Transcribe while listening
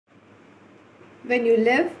When you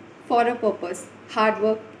live for a purpose, hard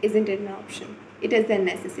work isn't an option. It is a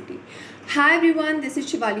necessity. Hi everyone, this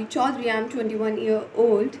is Shivani Chaudhary. I'm 21 years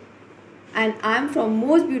old and I'm from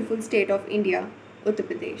most beautiful state of India, Uttar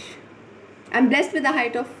Pradesh. I'm blessed with a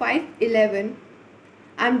height of 5'11".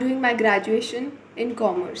 I'm doing my graduation in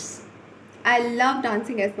commerce. I love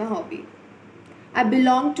dancing as my hobby. I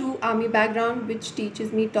belong to army background which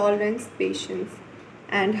teaches me tolerance, patience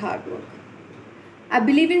and hard work. I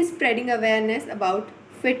believe in spreading awareness about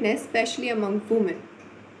fitness, especially among women,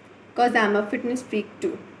 because I'm a fitness freak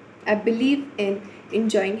too. I believe in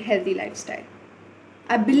enjoying healthy lifestyle.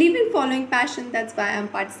 I believe in following passion, that's why I'm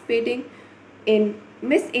participating in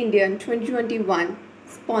Miss Indian 2021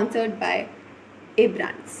 sponsored by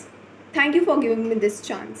Radiance. Thank you for giving me this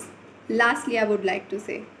chance. Lastly, I would like to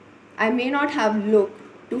say, I may not have look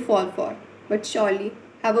to fall for, but surely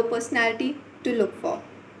have a personality to look for.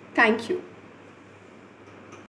 Thank you.